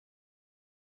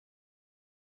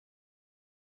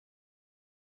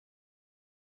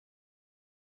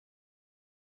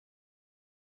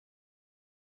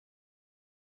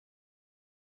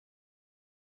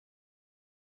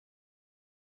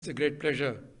It's a great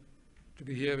pleasure to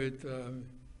be here with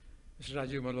Mr.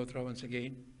 Rajiv Malhotra once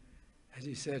again. As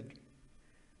he said,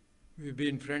 we've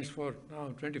been friends for now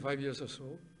 25 years or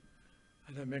so,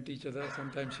 and have met each other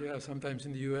sometimes here, sometimes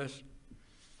in the US.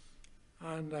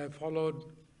 And I followed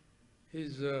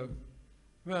his,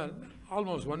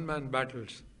 almost one-man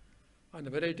battles on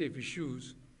a variety of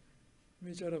issues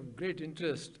which are of great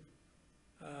interest,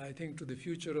 I think, to the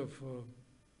future of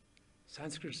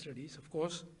Sanskrit studies, of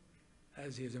course,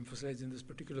 as he has emphasized in this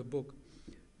particular book,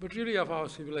 but really of our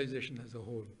civilization as a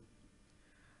whole.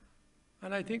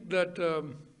 And I think that,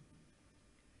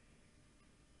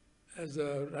 as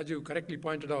Rajiv correctly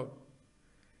pointed out,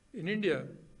 in India,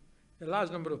 a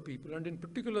large number of people, and in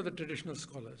particular the traditional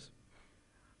scholars,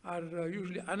 are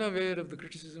usually unaware of the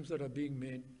criticisms that are being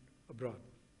made abroad.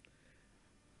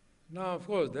 Now, of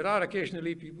course, there are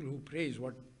occasionally people who praise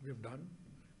what we've done,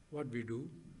 what we do,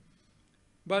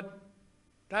 but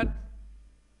that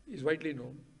is widely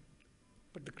known,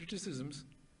 but the criticisms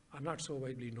are not so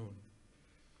widely known.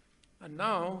 And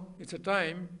now it's a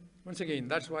time, once again,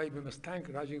 that's why we must thank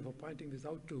Rajiv for pointing this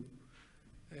out to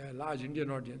a large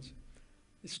Indian audience.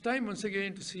 It's time once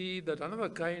again to see that another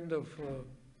kind of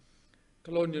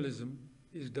colonialism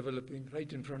is developing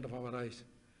right in front of our eyes,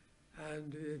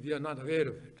 and we are not aware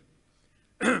of it.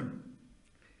 And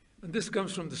this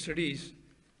comes from the studies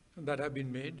that have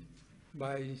been made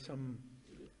by some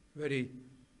very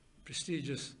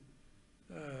prestigious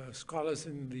scholars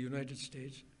in the United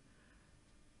States.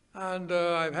 And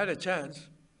I've had a chance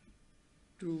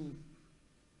to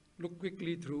look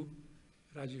quickly through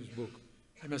Rajiv's book.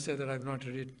 I must say that I've not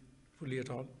read it fully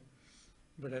at all,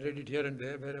 but I read it here and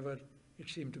there wherever it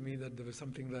seemed to me that there was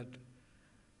something that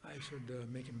I should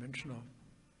make a mention of.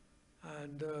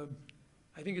 And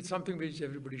I think it's something which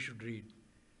everybody should read.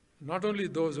 Not only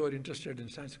those who are interested in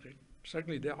Sanskrit,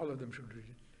 certainly all of them should read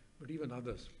it, but even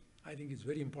others. I think it's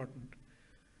very important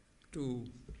to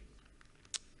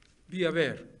be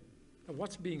aware of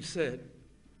what's being said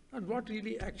and what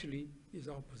really actually is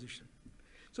our position.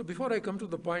 So before I come to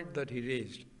the point that he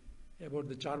raised about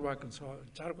the Charvakas and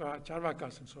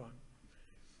so on,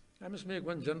 I must make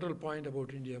one general point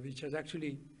about India, which has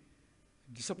actually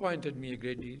disappointed me a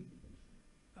great deal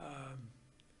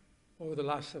over the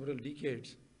last several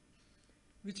decades,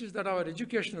 which is that our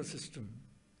educational system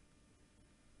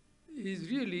is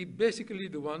really basically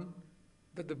the one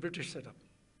that the British set up.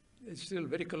 It's still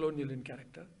very colonial in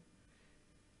character.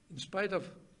 In spite of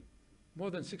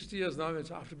more than 60 years now,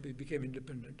 it's after we became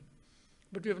independent.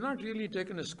 But we have not really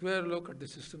taken a square look at the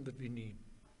system that we need.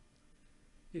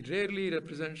 It rarely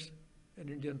represents an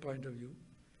Indian point of view.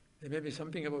 There may be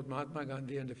something about Mahatma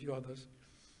Gandhi and a few others.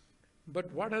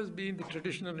 But what has been the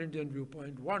traditional Indian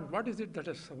viewpoint? What is it that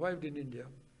has survived in India?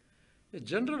 A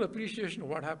general appreciation of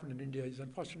what happened in India is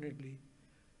unfortunately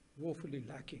woefully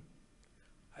lacking.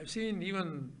 I've seen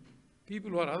even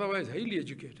people who are otherwise highly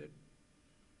educated,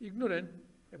 ignorant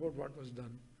about what was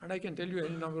done. And I can tell you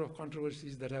any number of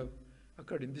controversies that have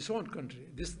occurred in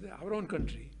our own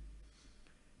country,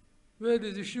 where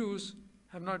these issues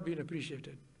have not been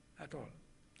appreciated at all.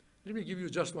 Let me give you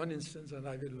just one instance, and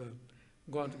I will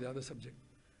go on to the other subject.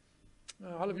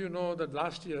 All of you know that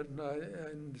last year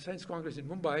in the Science Congress in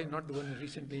Mumbai, not the one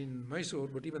recently in Mysore,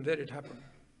 but even there it happened.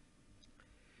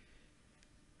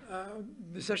 There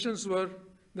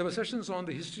were sessions on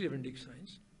the history of Indic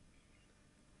science,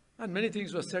 and many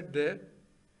things were said there,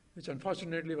 which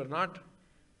unfortunately did not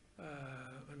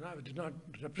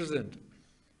represent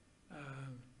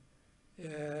a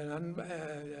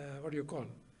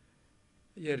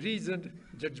reasoned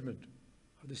judgment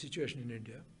of the situation in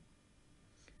India.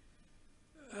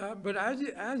 But as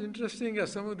interesting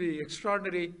as some of the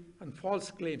extraordinary and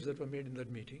false claims that were made in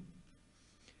that meeting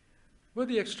were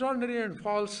the extraordinary and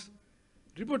false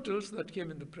rebuttals that came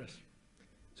in the press.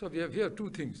 So we have here two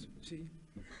things. See,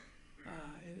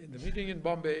 in the meeting in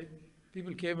Bombay,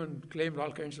 people came and claimed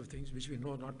all kinds of things which we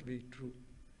know not to be true.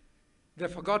 They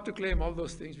forgot to claim all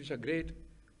those things which are great,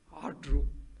 are true.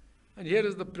 And here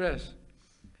is the press,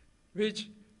 which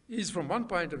is from one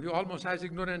point of view almost as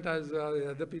ignorant as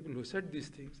the people who said these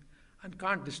things and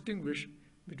can't distinguish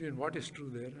between what is true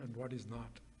there and what is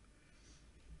not.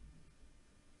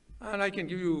 And I can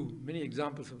give you many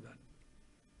examples of that.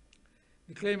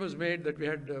 The claim was made that we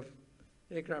had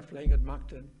aircraft flying at Mach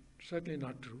 10. Certainly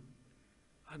not true.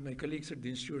 And my colleagues at the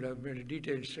Institute have made a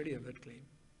detailed study of that claim.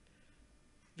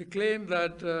 The claim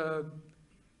that the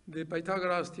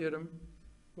Pythagoras theorem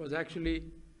was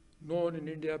actually known in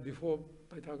India before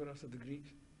Pythagoras of the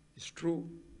Greeks is true.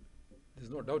 There's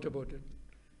no doubt about it.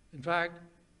 In fact,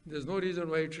 there's no reason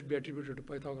why it should be attributed to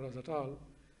Pythagoras at all.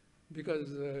 because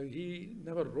he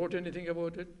never wrote anything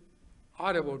about it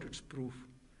or about its proof.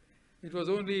 It was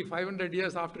only 500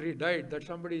 years after he died that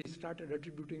somebody started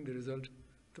attributing the result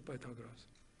to Pythagoras.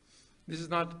 This is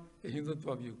not a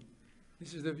Hindutva view.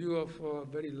 This is the view of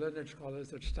very learned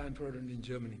scholars at Stanford and in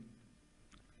Germany.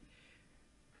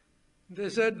 They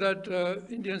said that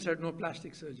Indians had no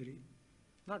plastic surgery.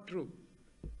 Not true.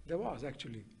 There was,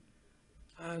 actually.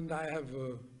 And I have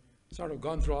sort of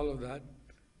gone through all of that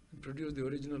and produced the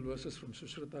original verses from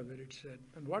Sushrata where it said,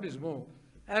 and what is more,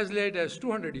 as late as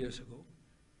 200 years ago,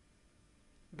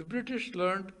 the British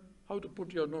learned how to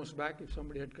put your nose back if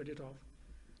somebody had cut it off,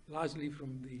 largely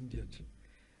from the Indians.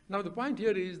 Now the point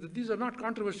here is that these are not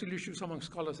controversial issues among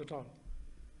scholars at all,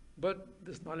 but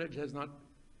this knowledge has not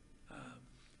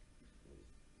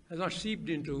seeped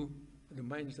into the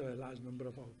minds of a large number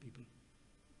of our people.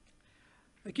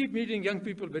 I keep meeting young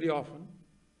people very often,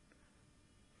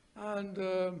 and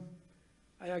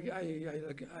I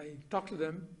talk to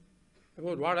them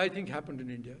about what I think happened in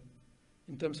India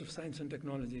in terms of science and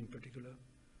technology in particular.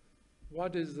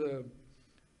 What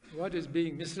is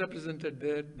being misrepresented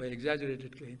there by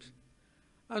exaggerated claims,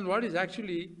 and what is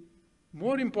actually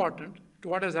more important to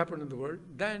what has happened in the world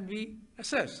than we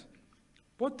assess.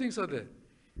 Both things are there.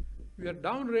 We are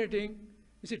downrating.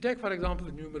 You see, take for example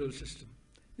the numeral system.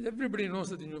 Everybody knows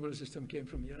that the numeral system came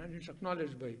from here, and it's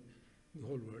acknowledged by the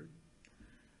whole world.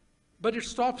 But it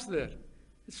stops there.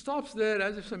 It stops there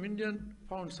as if some Indian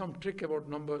found some trick about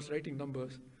numbers, writing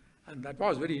numbers, and that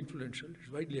was very influential.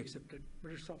 It's widely accepted,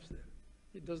 but it stops there.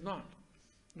 It does not.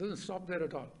 It doesn't stop there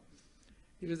at all.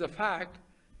 It is a fact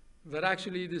that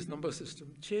actually this number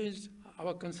system changed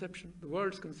our conception, the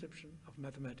world's conception of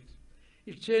mathematics.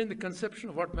 It changed the conception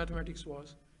of what mathematics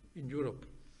was in Europe.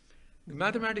 The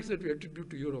mathematics that we attribute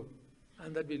to Europe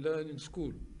and that we learn in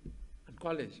school and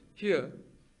college here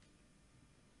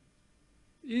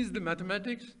is the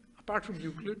mathematics, apart from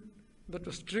Euclid, that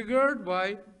was triggered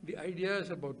by the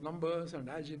ideas about numbers and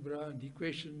algebra and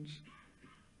equations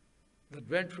that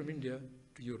went from India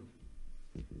to Europe.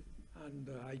 And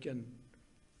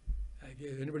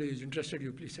if anybody is interested,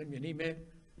 you please send me an email.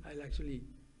 I'll actually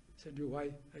send you why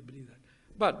I believe that.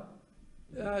 But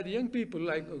the young people,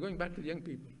 going back to the young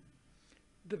people,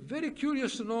 they're very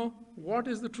curious to know what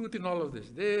is the truth in all of this.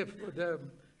 They're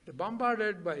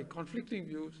bombarded by conflicting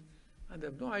views, and they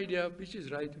have no idea which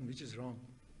is right and which is wrong.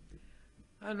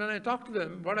 And when I talk to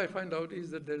them, what I find out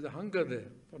is that there's a hunger there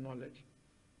for knowledge,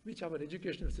 which our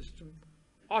educational system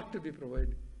ought to be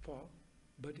provided for,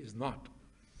 but is not.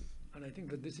 And I think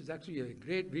that this is actually a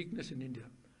great weakness in India.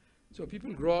 So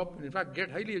people grow up and in fact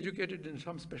get highly educated in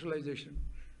some specialization,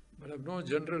 but have no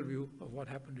general view of what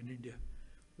happened in India,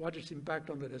 what its impact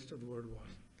on the rest of the world was.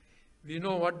 We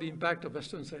know what the impact of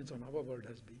Western science on our world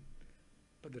has been,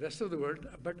 but the rest of the world,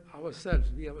 but we ourselves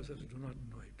do not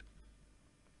know it.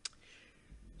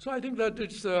 So I think that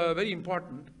it's very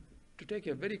important to take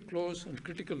a very close and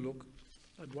critical look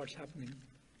at what's happening,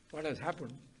 what has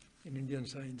happened in Indian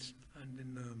science and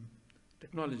in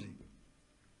technology.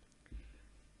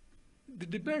 The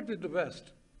debate with the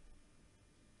West,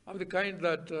 of the kind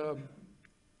that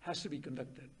has to be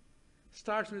conducted,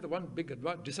 starts with one big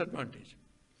disadvantage,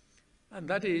 and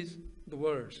that is the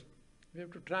words. We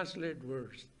have to translate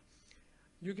words.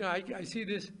 I see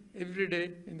this every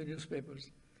day in the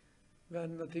newspapers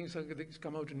when the things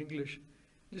come out in English,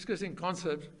 discussing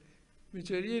concepts which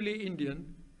are really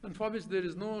Indian and for which there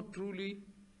is no truly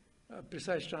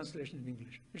precise translation in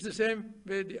English. It's the same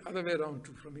way the other way around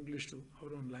too, from English to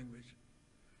our own language.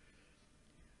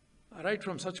 Right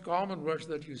from such common words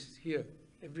that you hear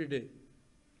every day: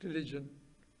 religion,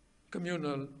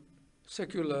 communal,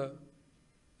 secular,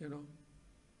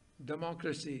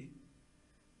 democracy.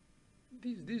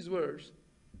 These words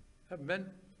have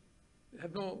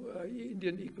no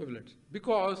Indian equivalents,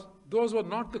 because those were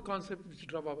not the concepts which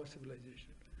drove our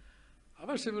civilization.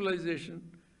 Our civilization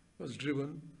was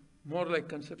driven more like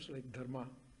concepts like dharma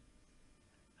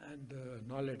and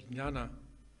knowledge, jnana.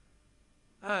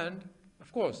 And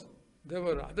of course, there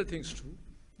were other things too.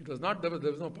 It was not, there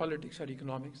was no politics or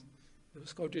economics. There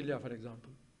was Kautilya, for example.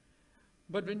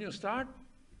 But when you start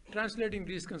translating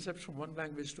these concepts from one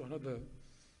language to another,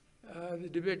 the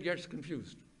debate gets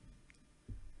confused.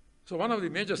 So one of the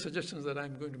major suggestions that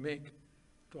I'm going to make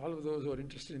to all of those who are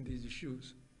interested in these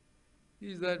issues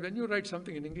is that when you write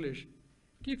something in English,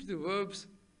 keep the verbs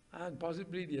and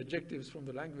possibly the adjectives from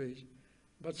the language,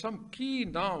 but some key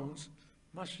nouns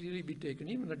must really be taken,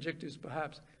 even adjectives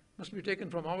perhaps, must be taken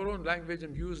from our own language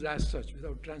and used as such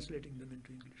without translating them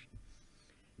into English.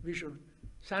 We should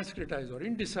Sanskritize or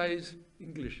Indicize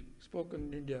English spoken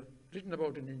in India, written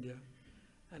about in India,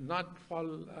 and not fall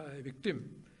a victim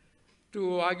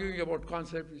to arguing about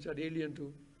concepts which are alien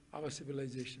to our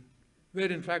civilization,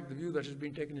 where in fact the view that has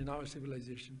been taken in our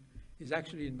civilization is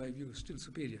actually, in my view, still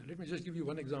superior. Let me just give you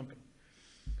one example.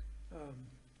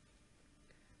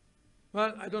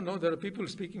 Well, I don't know, there are people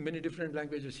speaking many different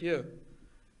languages here.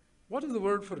 What is the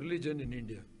word for religion in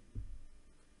India?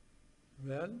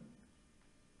 Well,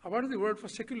 what is the word for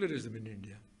secularism in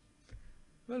India?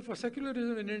 Well, for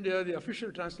secularism in India, the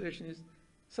official translation is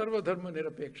Sarva Dharma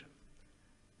Nirapeksha.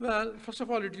 Well, first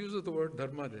of all, it uses the word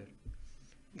dharma there.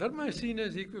 Dharma is seen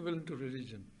as equivalent to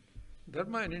religion.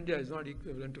 Dharma in India is not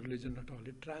equivalent to religion at all.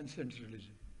 It transcends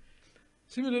religion.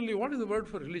 Similarly, what is the word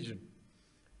for religion?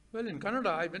 Well, in Kannada,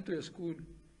 I went to a school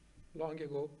long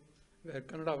ago where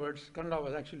Kannada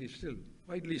was actually still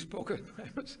widely spoken, I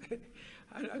must say.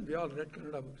 And we all read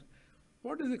Kannada books.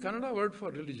 What is the Kannada word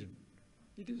for religion?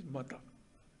 It is mata.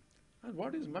 And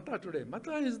what is mata today?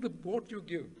 Mata is the vote you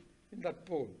give in that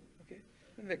poll. Okay?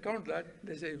 When they count that,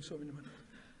 they say so many mata.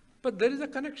 But there is a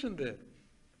connection there.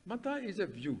 Mata is a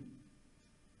view.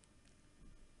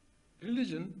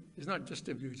 Religion is not just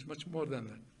a view, it's much more than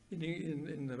that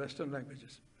in the Western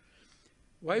languages.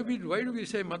 Why do we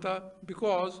say mata?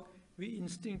 Because we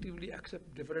instinctively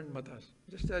accept different matas.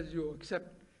 Just as you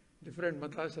accept different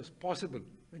matas as possible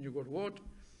when you go to vote,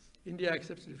 India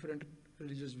accepts different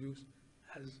religious views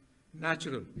as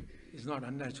natural, is not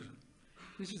unnatural.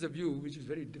 This is a view which is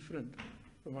very different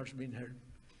from what's been held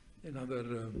in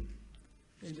other,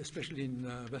 especially in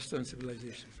Western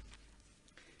civilization.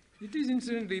 It is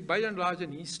incidentally, by and large,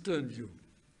 an Eastern view.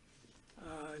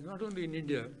 Not only in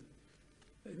India,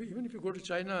 even if you go to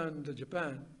China and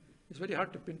Japan, it's very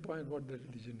hard to pinpoint what the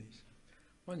religion is.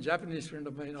 One Japanese friend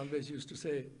of mine always used to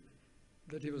say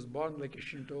that he was born like a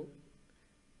Shinto,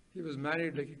 he was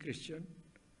married like a Christian,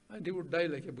 and he would die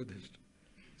like a Buddhist.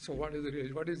 So what is the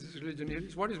religion? What is this religion?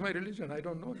 What is my religion? I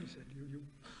don't know, he said. You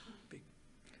pick.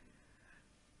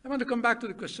 I want to come back to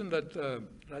the question that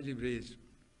Rajiv raised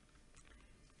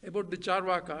about the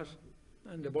Charvakas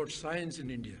and about science in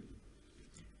India.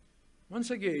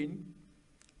 Once again,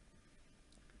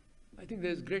 I think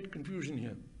there is great confusion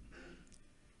here.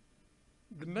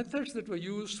 The methods that were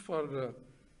used for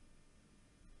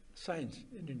science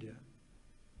in India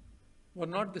were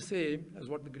not the same as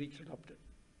what the Greeks adopted.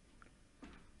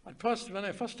 At first, when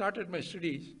I first started my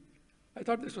studies, I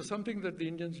thought this was something that the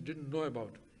Indians didn't know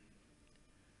about.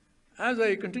 As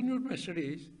I continued my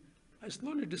studies, I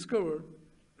slowly discovered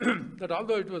that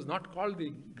although it was not called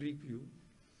the Greek view,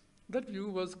 that view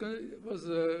was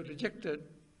rejected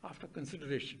after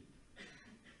consideration.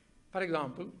 For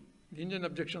example, the Indian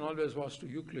objection always was to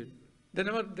Euclid. They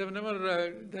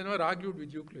never argued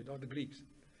with Euclid or the Greeks.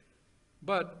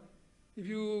 But if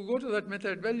you go to that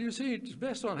method, well, you see it's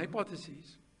based on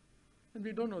hypotheses. And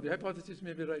we don't know, the hypothesis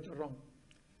may be right or wrong.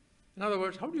 In other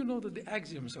words, how do you know that the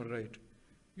axioms are right?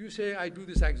 You say, I do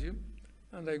this axiom,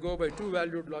 and I go by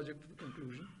two-valued logic to the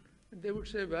conclusion. And they would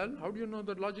say, well, how do you know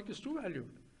that logic is two-valued?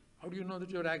 How do you know that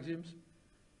your axioms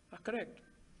are correct?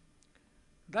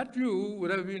 That view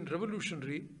would have been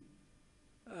revolutionary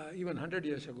even 100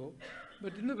 years ago.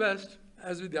 But in the West,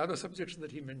 as with the other subjects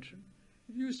that he mentioned,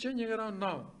 the view is changing around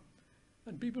now.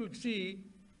 And people see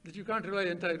that you can't rely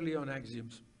entirely on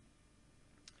axioms.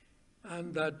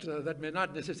 And that may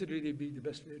not necessarily be the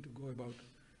best way to go about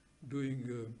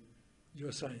doing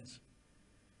your science.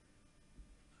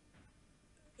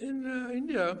 In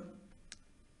India,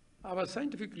 our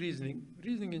scientific reasoning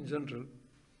in general,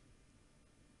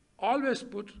 always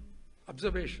put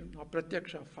observation or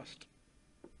pratyaksha first.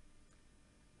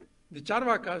 The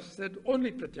Charvakas said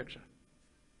only pratyaksha.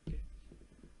 Okay.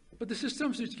 But the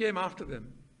systems which came after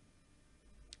them,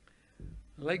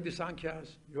 like the Sankhyas,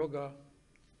 Yoga,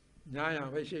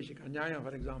 Nyaya, Vaisheshika, Nyaya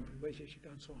for example,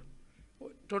 Vaisheshika and so on,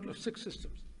 a total of 6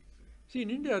 systems. See, in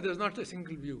India there's not a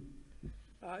single view.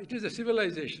 It is a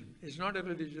civilization. It's not a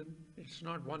religion. It's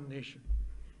not one nation.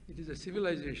 It is a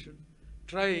civilization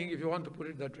trying, if you want to put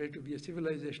it that way, to be a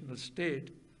civilizational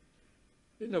state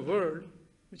in a world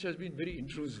which has been very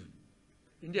intrusive.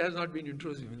 India has not been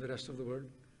intrusive in the rest of the world,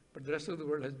 but the rest of the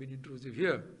world has been intrusive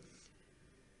here.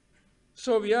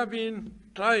 So we have been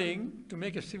trying to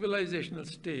make a civilizational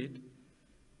state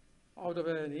out of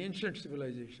an ancient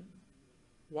civilization,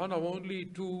 one of only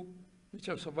 2 which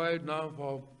have survived now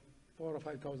for 4,000 or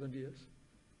 5,000 years.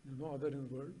 There's no other in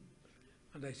the world.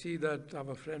 And I see that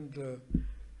our friend,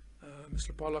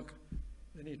 Mr. Pollock,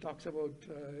 when he talks about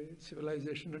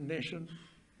civilization and nation,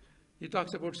 he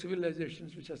talks about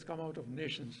civilizations which has come out of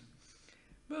nations.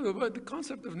 Well, the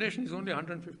concept of nation is only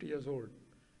 150 years old,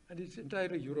 and it's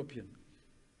entirely European.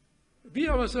 We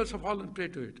ourselves have fallen prey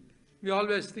to it. We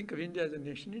always think of India as a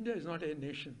nation. India is not a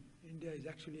nation. India is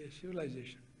actually a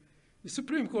civilization. The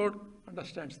Supreme Court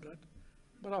understands that,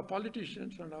 but our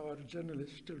politicians and our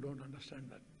journalists still don't understand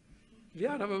that. We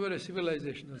are, however, a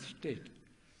civilizational state.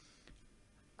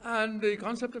 And the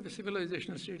concept of a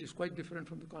civilizational state is quite different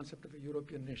from the concept of a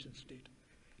European nation state.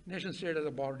 Nation state has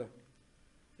a border,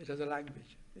 it has a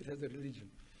language, it has a religion.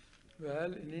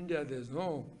 Well, in India, there's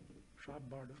no sharp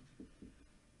border,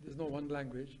 there's no one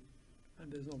language,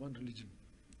 and there's no one religion.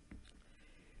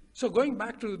 So going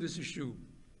back to this issue,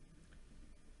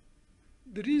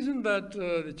 the reason that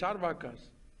the Charvakas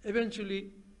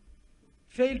eventually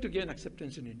failed to gain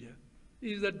acceptance in India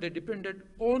is that they depended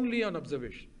only on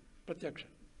observation, pratyaksha.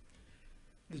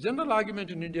 The general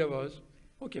argument in India was,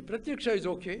 okay, pratyaksha is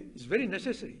okay, it's very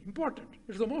necessary, important.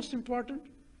 It's the most important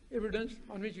evidence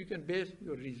on which you can base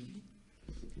your reasoning.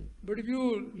 But if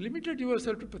you limited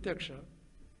yourself to pratyaksha,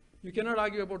 you cannot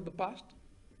argue about the past,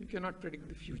 you cannot predict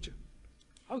the future.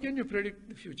 How can you predict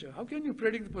the future? How can you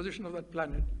predict the position of that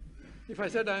planet if I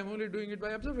said I am only doing it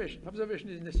by observation? Observation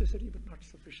is necessary but not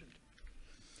sufficient.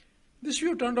 This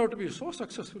view turned out to be so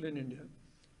successful in India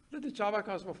that the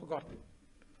Charvakas were forgotten.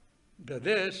 They're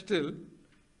there still,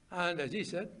 and as he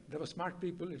said, they were smart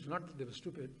people, it's not that they were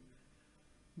stupid.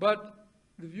 But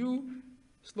the view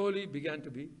slowly began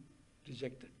to be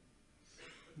rejected.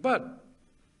 But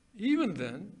even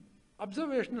then,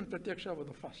 observation and pratyaksha were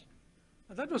the first.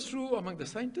 And that was true among the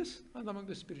scientists and among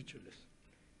the spiritualists.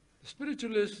 The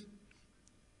spiritualists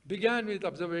began with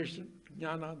observation,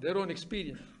 jnana, their own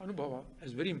experience, anubhava,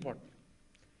 as very important.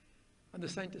 And the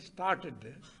scientists started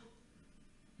there.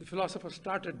 The philosophers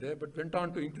started there, but went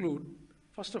on to include,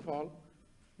 first of all,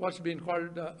 what's been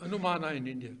called anumana in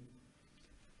India.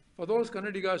 For those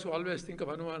Kannadigas who always think of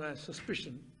anumana as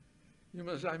suspicion,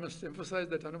 I must emphasize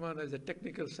that anumana is a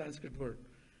technical Sanskrit word.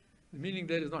 The meaning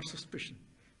there is not suspicion.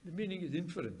 The meaning is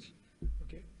inference.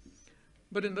 Okay?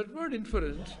 But in that word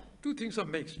inference, two things are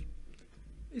mixed.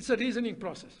 It's a reasoning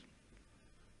process.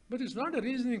 But it's not a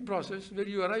reasoning process where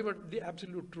you arrive at the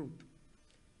absolute truth.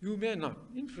 You may not.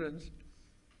 Inference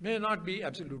may not be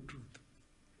absolute truth.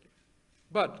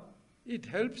 But it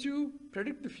helps you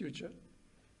predict the future.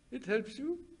 It helps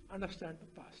you understand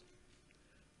the past.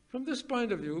 From this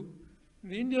point of view,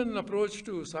 the Indian approach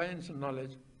to science and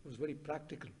knowledge was very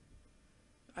practical.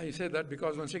 I say that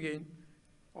because, once again,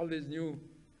 all these new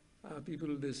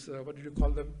people, this, what did you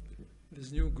call them?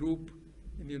 This new group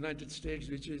in the United States,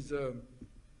 which is,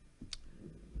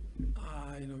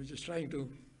 which is trying to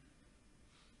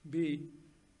be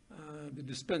the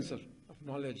dispenser of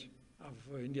knowledge of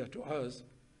India to us,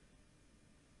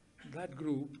 that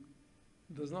group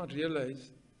does not realize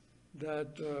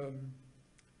that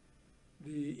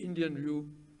the Indian view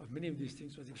of many of these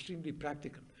things was extremely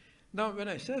practical. Now, when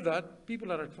I say that,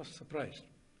 people are at first surprised.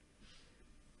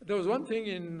 There was one thing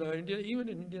in India, even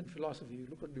in Indian philosophy, you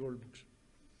look at the old books,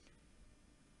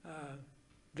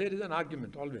 there is an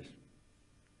argument always.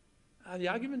 And the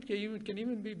argument can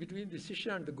even be between the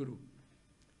Sishya and the Guru.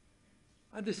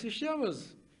 And the Sishya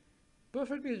was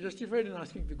perfectly justified in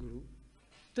asking the Guru,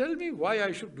 tell me why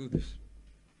I should do this.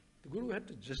 The Guru had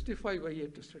to justify why he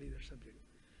had to study that subject.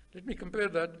 Let me compare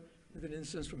that with an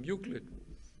instance from Euclid.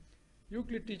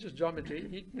 Euclid teaches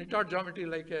geometry. He taught geometry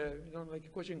like a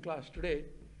coaching class today.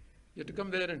 You had to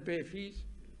come there and pay fees,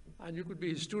 and you could be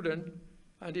his student,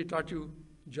 and he taught you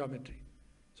geometry.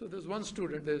 So there's one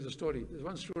student, there's a story, there's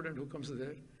one student who comes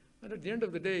there, and at the end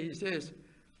of the day he says,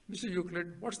 Mr.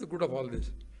 Euclid, what's the good of all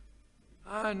this?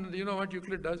 And you know what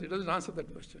Euclid does? He doesn't answer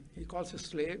that question. He calls his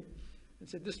slave and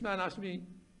said, this man asked me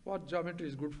what geometry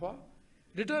is good for.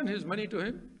 Return his money to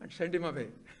him and send him away.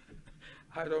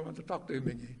 I don't want to talk to him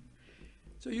again.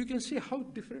 So you can see how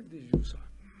different these views are.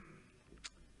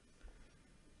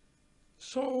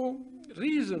 So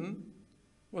reason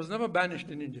was never banished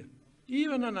in India,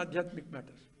 even on adhyatmic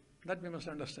matters. That we must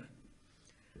understand.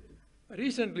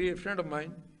 Recently, a friend of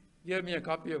mine gave me a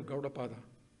copy of Gaudapada.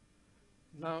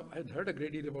 Now, I had heard a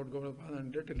great deal about Gaudapada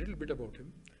and read a little bit about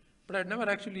him, but I had never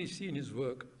actually seen his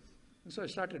work, and so I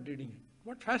started reading it.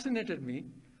 What fascinated me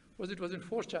was it was in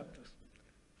 4 chapters.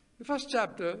 The first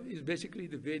chapter is basically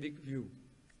the Vedic view.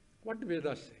 What the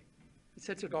Vedas say. It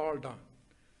sets it all down.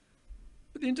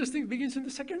 But the interesting begins in the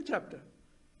second chapter.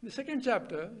 In the second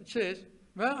chapter, it says,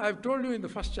 well, I've told you in the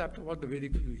first chapter what the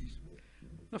Vedic view is.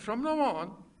 Now, from now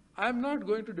on, I'm not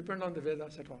going to depend on the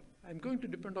Vedas at all. I'm going to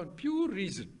depend on pure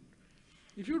reason.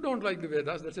 If you don't like the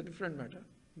Vedas, that's a different matter.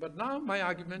 But now my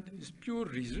argument is pure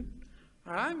reason.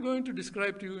 And I'm going to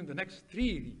describe to you in the next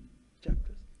 3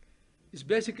 chapters. It's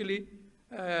basically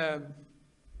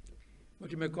what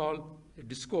you may call a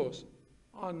discourse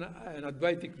on an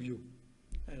Advaitic view,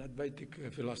 an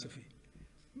Advaitic philosophy.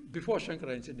 before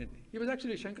Shankara, incidentally. He was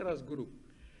actually Shankara's guru.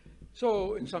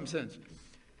 So, in some sense.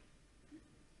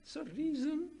 So,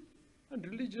 reason and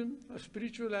religion or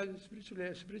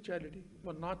spirituality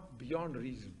were not beyond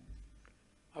reason.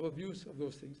 Our views of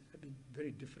those things have been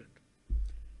very different.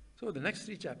 So, the next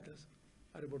 3 chapters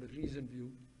are about a reasoned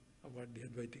view of what the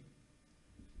Advaitic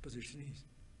position is.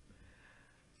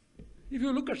 If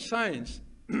you look at science,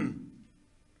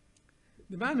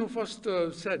 the man who first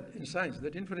said in science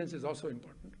that inference is also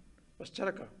important was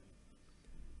Charaka.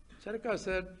 Charaka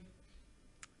said,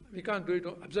 we can't do it,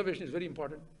 observation is very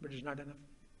important, but it's not enough.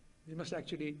 We must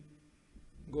actually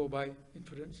go by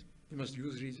inference, we must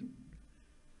use reason.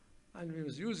 And we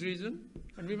must use reason,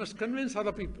 and we must convince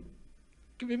other people.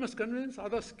 We must convince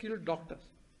other skilled doctors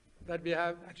that we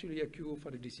have actually a cure for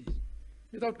a disease.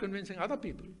 Without convincing other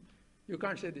people, you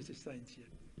can't say this is science yet.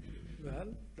 Well,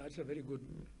 that's a very good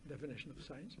definition of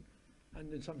science,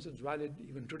 and in some sense valid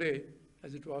even today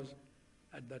as it was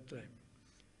at that time.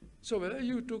 So whether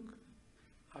you took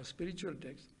our spiritual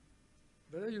text,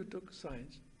 whether you took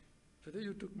science, whether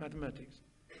you took mathematics,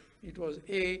 it was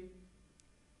A,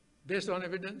 based on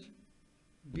evidence,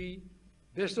 B,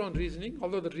 based on reasoning,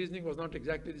 although the reasoning was not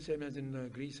exactly the same as in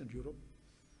Greece and Europe,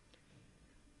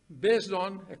 based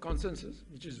on a consensus,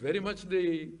 which is very much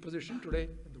the position today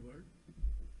in the world.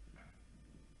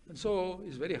 And so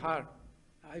it's very hard,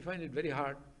 I find it very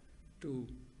hard to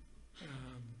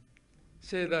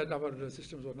say that our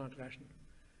systems were not rational.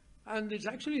 And it's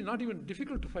actually not even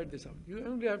difficult to find this out. You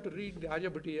only have to read the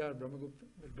Aryabhatiya or Brahmagupta.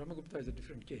 Well, Brahmagupta is a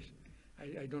different case.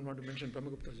 I don't want to mention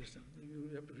Brahmagupta just now.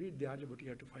 You have to read the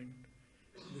Aryabhatiya to find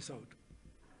this out.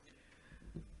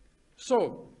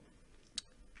 So,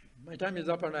 my time is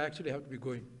up and I actually have to be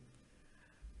going.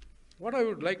 What I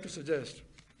would like to suggest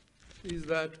is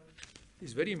that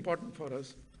it's very important for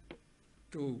us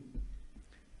to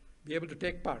be able to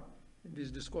take part in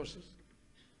these discourses,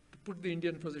 to put the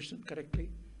Indian position correctly,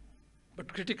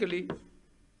 but critically,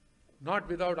 not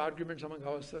without arguments among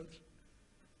ourselves.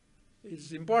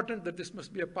 It's important that this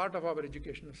must be a part of our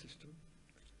educational system.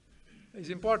 It's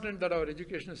important that our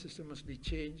educational system must be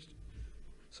changed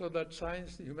so that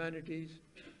science, the humanities,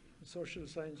 social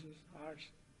sciences, arts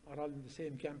are all in the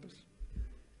same campus.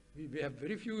 We have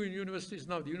very few in universities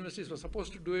now. The universities were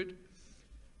supposed to do it,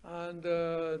 and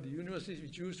the universities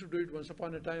which used to do it once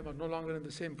upon a time are no longer in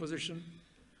the same position.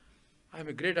 I'm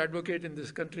a great advocate in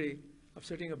this country of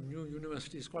setting up new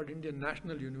universities called Indian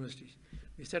National Universities.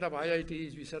 We set up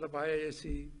IITs, we set up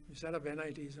IISc, we set up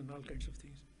NITs and all kinds of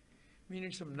things. We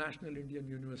need some national Indian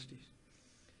universities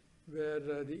where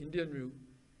the Indian view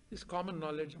is common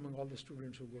knowledge among all the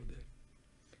students who go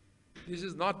there. This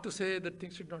is not to say that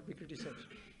things should not be criticized.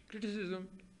 Criticism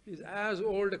is as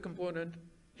old a component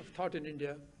of thought in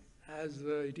India as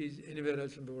it is anywhere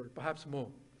else in the world, perhaps more.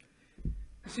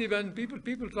 You see, when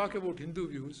people talk about Hindu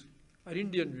views or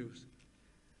Indian views,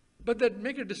 but they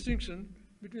make a distinction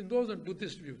between those and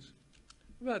Buddhist views.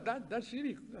 Well, that's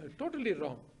really totally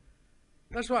wrong.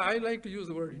 That's why I like to use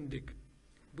the word Indic.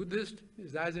 Buddhist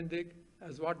is as Indic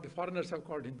as what the foreigners have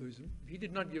called Hinduism. We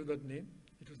did not give that name.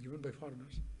 It was given by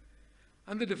foreigners.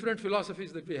 And the different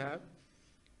philosophies that we have,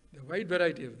 the wide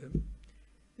variety of them,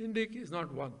 Indic is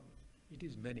not one. It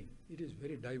is many. It is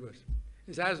very diverse.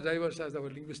 It's as diverse as our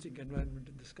linguistic environment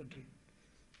in this country.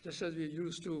 Just as we're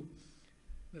used to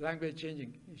the language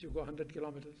changing if you go 100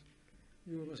 kilometers,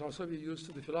 you must also be used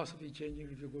to the philosophy changing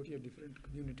if you go to a different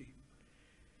community.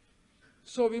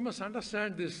 So we must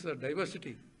understand this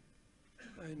diversity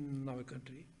in our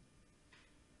country,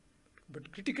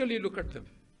 but critically look at them.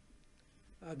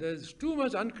 There's too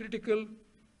much uncritical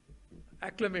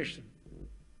acclamation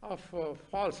of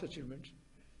false achievements,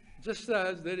 just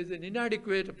as there is an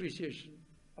inadequate appreciation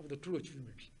of the true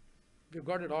achievements. We've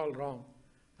got it all wrong,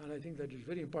 and I think that it's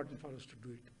very important for us to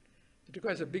do it. It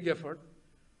requires a big effort,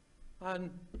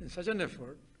 and in such an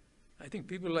effort, I think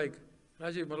people like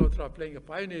Rajiv Malhotra are playing a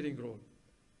pioneering role.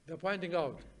 They're pointing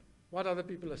out what other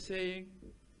people are saying,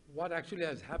 what actually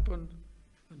has happened,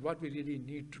 and what we really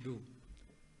need to do.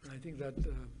 And I think that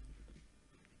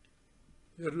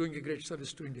we are doing a great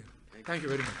service to India. Thank you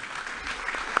very much.